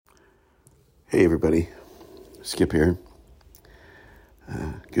Hey everybody, Skip here.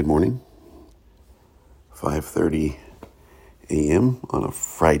 Good morning. 5:30 a.m. on a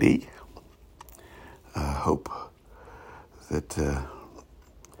Friday. Hope that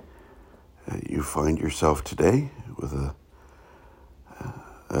you find yourself today with a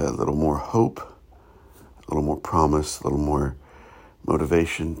little more hope, a little more promise, a little more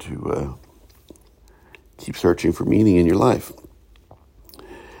motivation to keep searching for meaning in your life.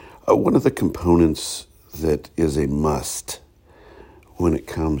 One of the components that is a must when it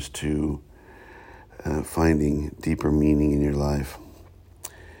comes to finding deeper meaning in your life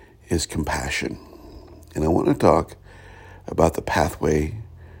is compassion. And I want to talk about the pathway,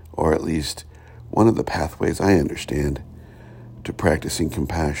 or at least one of the pathways I understand, to practicing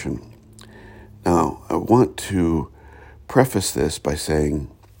compassion. Now, I want to preface this by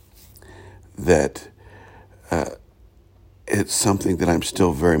saying that it's something that I'm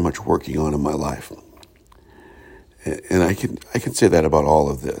still very much working on in my life. And I can say that about all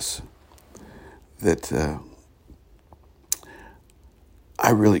of this, that I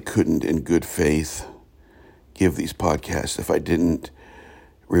really couldn't in good faith give these podcasts if I didn't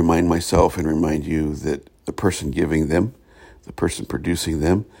remind myself and remind you that the person giving them, the person producing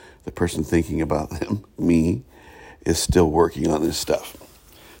them, the person thinking about them, me, is still working on this stuff.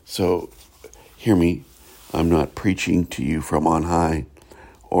 So hear me. I'm not preaching to you from on high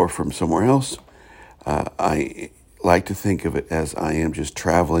or from somewhere else. I like to think of it as I am just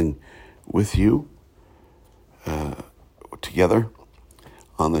traveling with you together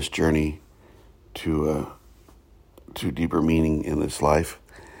on this journey to deeper meaning in this life.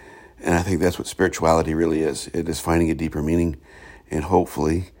 And I think that's what spirituality really is. It is finding a deeper meaning and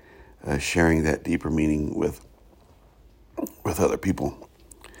hopefully sharing that deeper meaning with other people.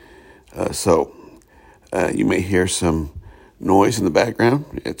 So you may hear some noise in the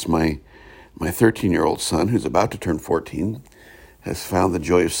background. It's my 13-year-old son, who's about to turn 14, has found the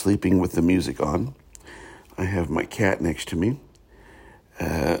joy of sleeping with the music on. I have my cat next to me.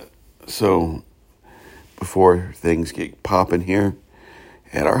 So before things get popping here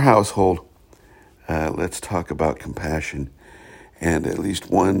at our household, let's talk about compassion. And at least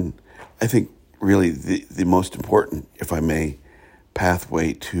one, I think really the most important, if I may,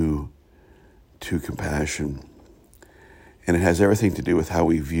 pathway to compassion. And it has everything to do with how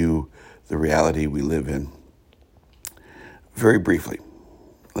we view the reality we live in. Very briefly,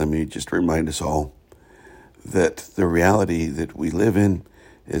 let me just remind us all that the reality that we live in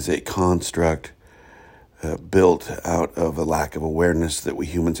is a construct built out of a lack of awareness that we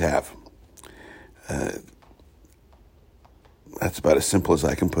humans have. That's about as simple as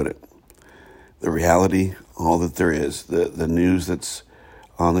I can put it. The reality, all that there is, the news that's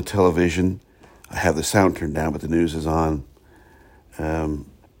on the television. I have the sound turned down, but the news is on.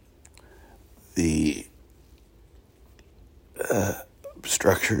 The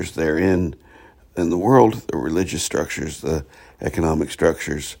structures they're in the world, the religious structures, the economic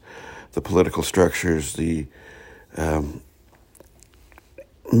structures, the political structures, the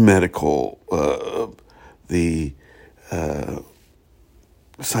medical, the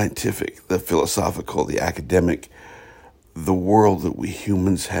scientific, the philosophical, the academic, the world that we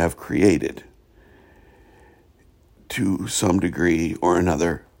humans have created to some degree or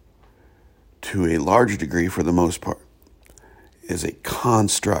another, to a large degree for the most part, is a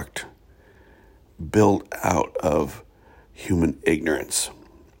construct built out of human ignorance.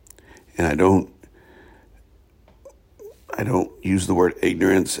 And I don't use the word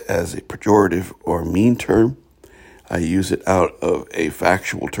ignorance as a pejorative or mean term. I use it out of a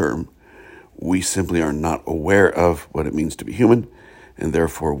factual term. We simply are not aware of what it means to be human, and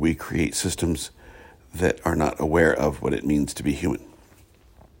therefore we create systems that are not aware of what it means to be human.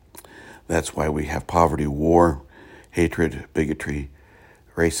 That's why we have poverty, war, hatred, bigotry,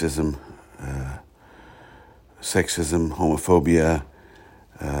 racism, sexism, homophobia,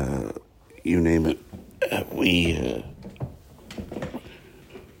 you name it.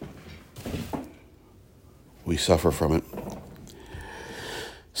 We suffer from it.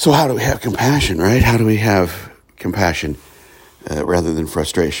 So how do we have compassion, right? How do we have compassion rather than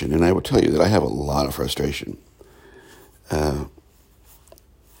frustration? And I will tell you that I have a lot of frustration.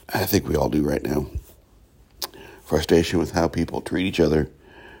 I think we all do right now. Frustration with how people treat each other.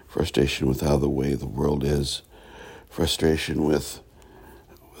 Frustration with how the way the world is. Frustration with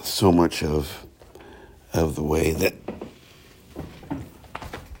so much of the way that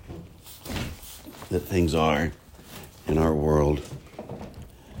things are in our world.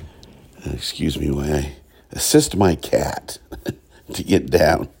 Excuse me while I assist my cat to get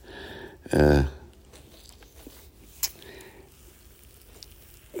down.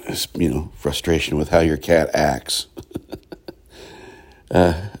 frustration with how your cat acts.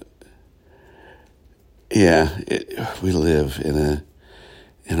 We live in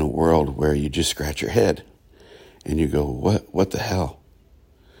a world where you just scratch your head and you go, what the hell?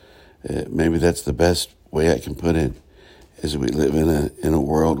 Maybe that's the best way I can put it, is we live in a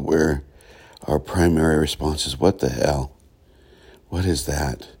world where our primary response is, what the hell? What is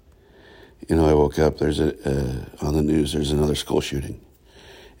that? I woke up, there's on the news, there's another school shooting.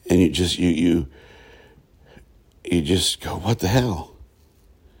 And you just go, what the hell?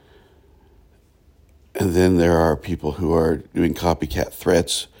 And then there are people who are doing copycat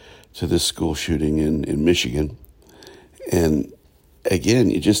threats to this school shooting in Michigan. And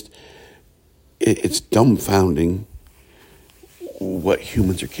again, it's dumbfounding what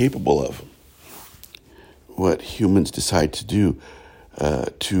humans are capable of, what humans decide to do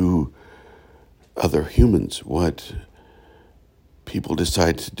to other humans, what people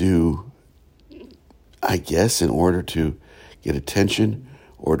decide to do, I guess, in order to get attention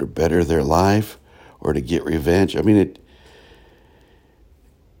or to better their life or to get revenge. I mean,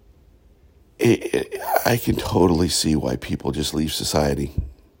 I can totally see why people just leave society.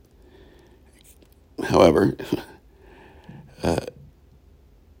 However,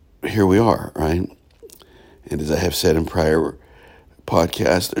 here we are, right? And as I have said in prior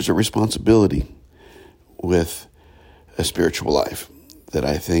podcasts, there's a responsibility with a spiritual life that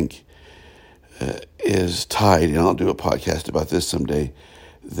I think is tied, and I'll do a podcast about this someday,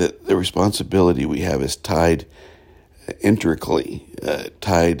 that the responsibility we have is tied intricately,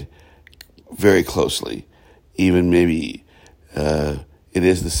 tied very closely, even maybe it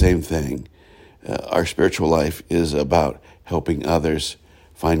is the same thing. Our spiritual life is about helping others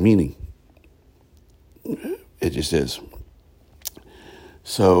find meaning. It just is.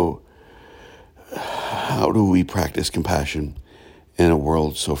 So, how do we practice compassion in a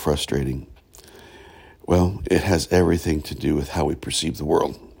world so frustrating? Well, it has everything to do with how we perceive the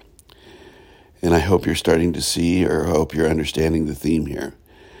world. And I hope you're starting to see, or hope you're understanding the theme here,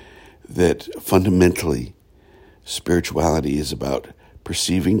 that fundamentally, spirituality is about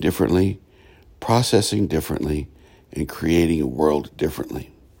perceiving differently, processing differently, and creating a world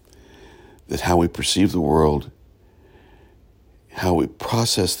differently. That how we perceive the world, how we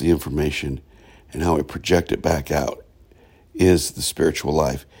process the information, and how we project it back out is the spiritual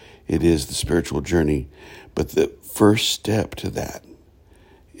life. It is the spiritual journey. But the first step to that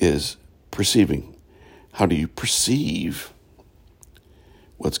is perceiving. How do you perceive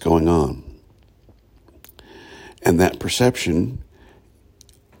what's going on? And that perception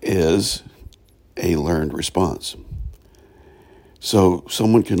is a learned response. So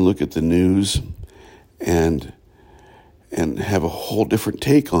someone can look at the news and have a whole different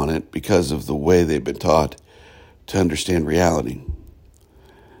take on it because of the way they've been taught to understand reality.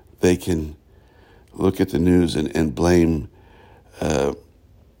 They can look at the news and blame,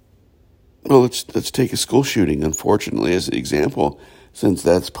 let's take a school shooting, unfortunately, as an example, since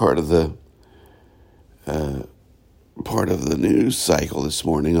that's part of the news cycle this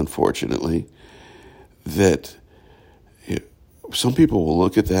morning, unfortunately, that some people will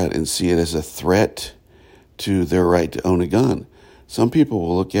look at that and see it as a threat to their right to own a gun. Some people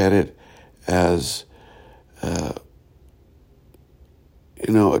will look at it as a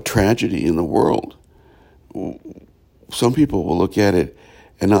tragedy in the world. Some people will look at it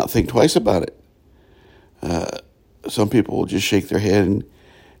and not think twice about it. Some people will just shake their head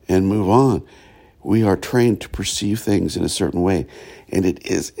and move on. We are trained to perceive things in a certain way, and it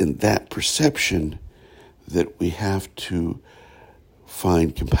is in that perception that we have to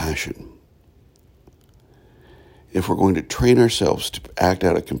find compassion. If we're going to train ourselves to act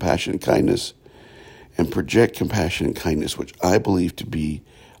out of compassion and kindness and project compassion and kindness, which I believe to be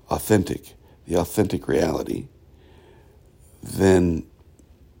authentic, the authentic reality, then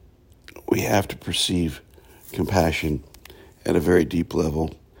we have to perceive compassion at a very deep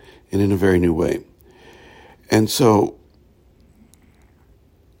level and in a very new way. And so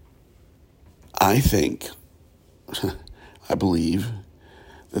I believe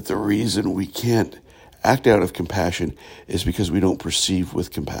that the reason we can't act out of compassion is because we don't perceive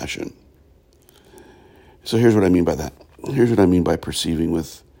with compassion. So here's what I mean by that. Here's what I mean by perceiving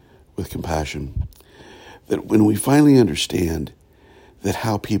with compassion. That when we finally understand that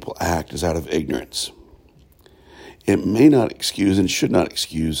how people act is out of ignorance, it may not excuse and should not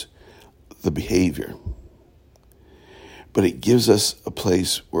excuse the behavior, but it gives us a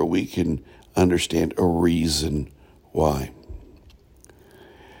place where we can understand a reason why.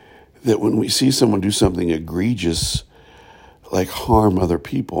 That when we see someone do something egregious, like harm other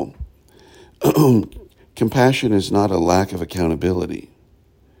people, compassion is not a lack of accountability.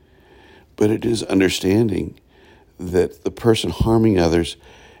 but it is understanding that the person harming others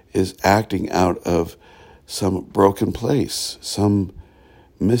is acting out of some broken place, some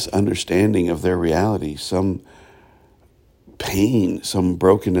misunderstanding of their reality, some pain, some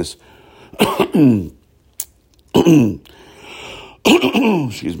brokenness. Excuse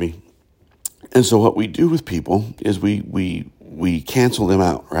me. And so what we do with people is we cancel them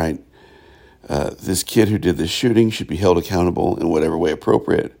out, right? This kid who did this shooting should be held accountable in whatever way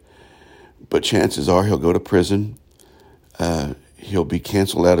appropriate. But chances are he'll go to prison. He'll be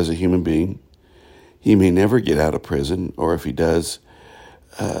canceled out as a human being. He may never get out of prison, or if he does,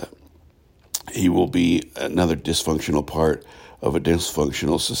 he will be another dysfunctional part of a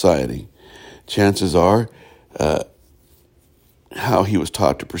dysfunctional society. Chances are how he was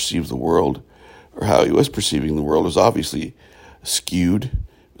taught to perceive the world, or how he was perceiving the world, was obviously skewed,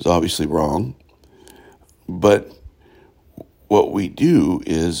 was obviously wrong. But what we do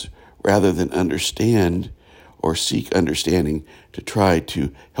is, rather than understand or seek understanding to try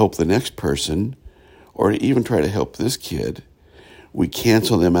to help the next person, or to even try to help this kid, we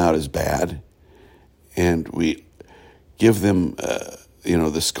cancel them out as bad, and we give them,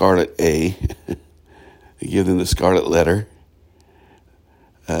 the scarlet A, we give them the scarlet letter,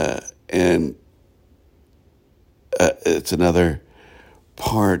 and it's another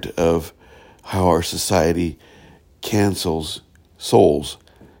part of how our society cancels souls,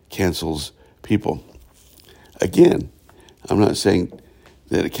 cancels people. Again, I'm not saying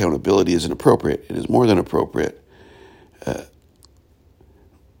that accountability isn't appropriate. It is more than appropriate.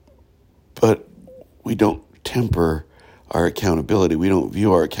 But we don't temper our accountability. We don't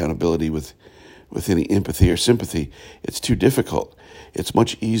view our accountability with any empathy or sympathy. It's too difficult. It's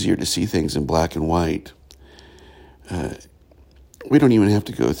much easier to see things in black and white. We don't even have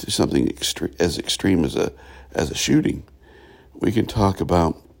to go through something as extreme as a shooting. We can talk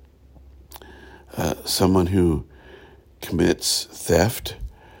about someone who commits theft.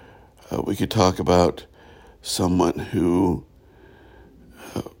 We could talk about someone who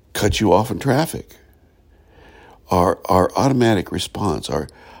cuts you off in traffic. Our automatic response,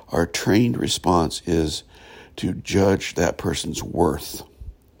 our trained response is to judge that person's worth.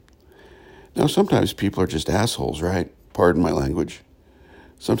 Now, sometimes people are just assholes, right? Pardon my language.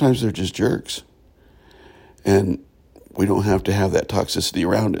 Sometimes they're just jerks. And we don't have to have that toxicity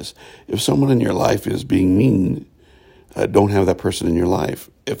around us. If someone in your life is being mean, don't have that person in your life,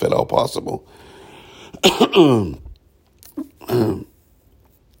 if at all possible.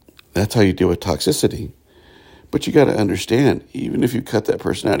 That's how you deal with toxicity. But you got to understand, even if you cut that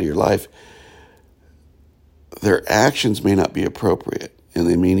person out of your life, their actions may not be appropriate and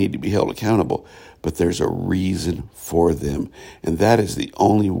they may need to be held accountable, but there's a reason for them. And that is the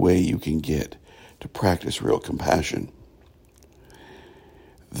only way you can get to practice real compassion.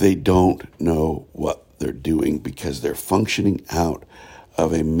 They don't know what they're doing because they're functioning out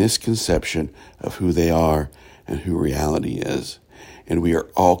of a misconception of who they are and who reality is. And we are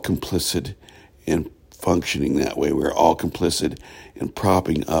all complicit in functioning that way. We're all complicit in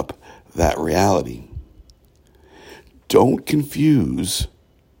propping up that reality. Don't confuse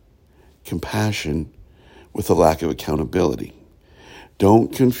compassion with a lack of accountability.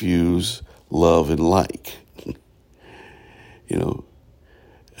 Don't confuse love and like.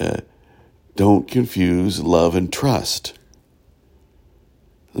 Don't confuse love and trust.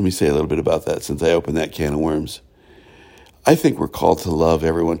 Let me say a little bit about that since I opened that can of worms. I think we're called to love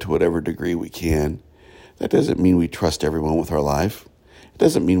everyone to whatever degree we can. That doesn't mean we trust everyone with our life. It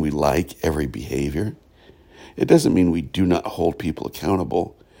doesn't mean we like every behavior. It doesn't mean we do not hold people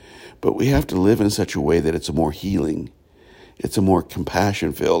accountable. But we have to live in such a way that it's a more healing. It's a more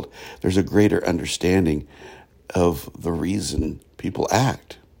compassion-filled. There's a greater understanding of the reason people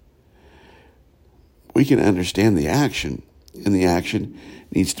act. We can understand the action, and the action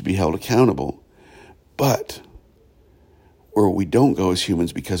needs to be held accountable. But where we don't go as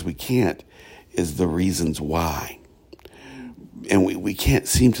humans because we can't is the reasons why. And we can't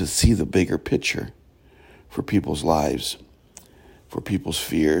seem to see the bigger picture for people's lives, for people's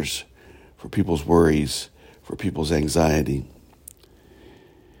fears, for people's worries, for people's anxiety.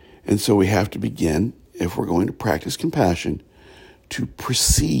 And so we have to begin, if we're going to practice compassion, to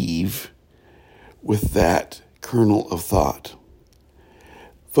perceive with that kernel of thought.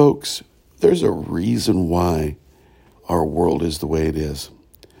 Folks, there's a reason why our world is the way it is.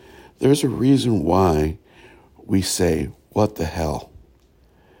 There's a reason why we say, what the hell?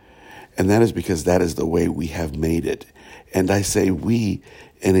 And that is because that is the way we have made it. And I say we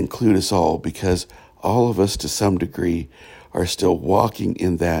and include us all because all of us to some degree are still walking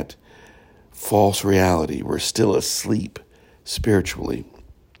in that false reality. We're still asleep spiritually.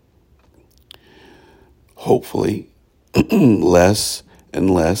 hopefully less and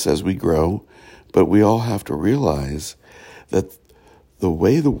less as we grow, but we all have to realize that the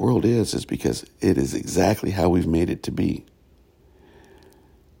way the world is because it is exactly how we've made it to be.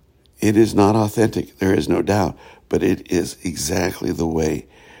 It is not authentic, there is no doubt, but it is exactly the way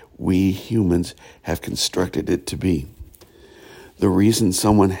we humans have constructed it to be. The reason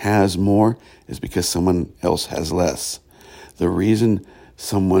someone has more is because someone else has less. The reason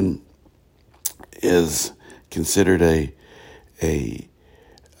someone is considered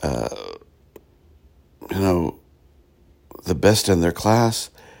the best in their class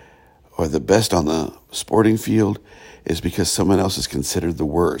or the best on the sporting field is because someone else is considered the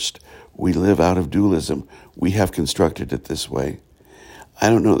worst. We live out of dualism. We have constructed it this way. I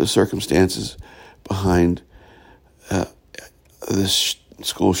don't know the circumstances behind this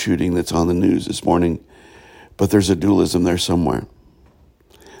school shooting that's on the news this morning, but there's a dualism there somewhere.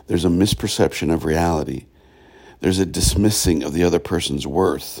 There's a misperception of reality. There's a dismissing of the other person's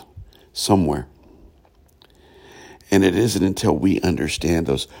worth somewhere. And it isn't until we understand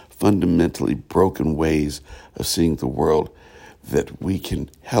those fundamentally broken ways of seeing the world that we can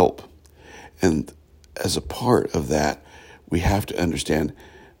help. And as a part of that, we have to understand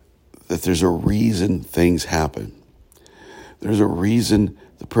that there's a reason things happen. There's a reason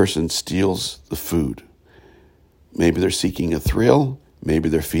the person steals the food. Maybe they're seeking a thrill. Maybe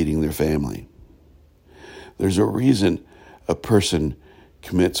they're feeding their family. There's a reason a person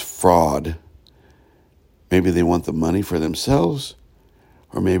commits fraud. Maybe they want the money for themselves,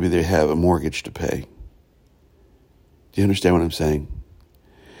 or maybe they have a mortgage to pay. Do you understand what I'm saying?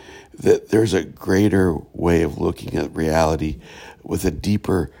 That there's a greater way of looking at reality with a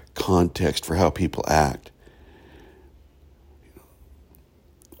deeper context for how people act.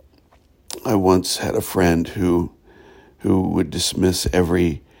 I once had a friend who would dismiss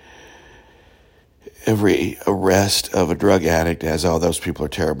every arrest of a drug addict as, oh, those people are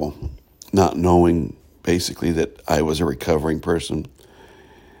terrible, not knowing basically that I was a recovering person.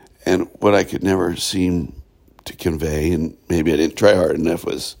 And what I could never seem to convey, and maybe I didn't try hard enough,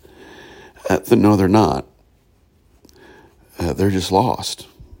 was no, they're not. They're just lost.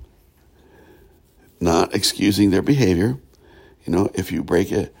 Not excusing their behavior. You know, if you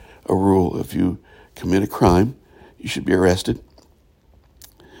break a rule, if you commit a crime, you should be arrested.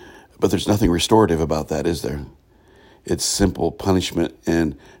 But there's nothing restorative about that, is there? It's simple punishment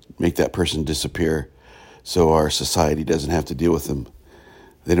and make that person disappear so our society doesn't have to deal with them.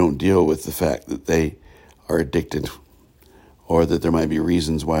 They don't deal with the fact that they are addicted or that there might be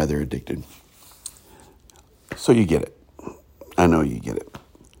reasons why they're addicted. So you get it. I know you get it.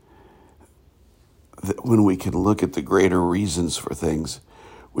 That when we can look at the greater reasons for things,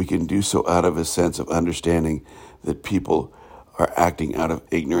 we can do so out of a sense of understanding that people are acting out of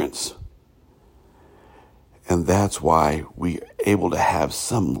ignorance. And that's why we're able to have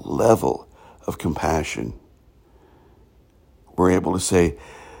some level of compassion. We're able to say,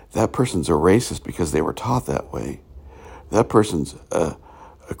 that person's a racist because they were taught that way. That person's a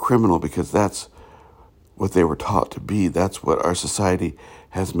criminal because that's what they were taught to be. That's what our society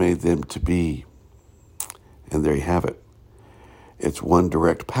has made them to be. And there you have it. It's one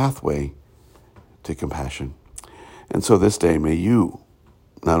direct pathway to compassion. And so this day, may you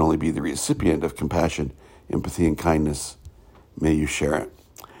not only be the recipient of compassion, empathy, and kindness, may you share it.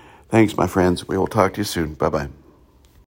 Thanks, my friends. We will talk to you soon. Bye-bye.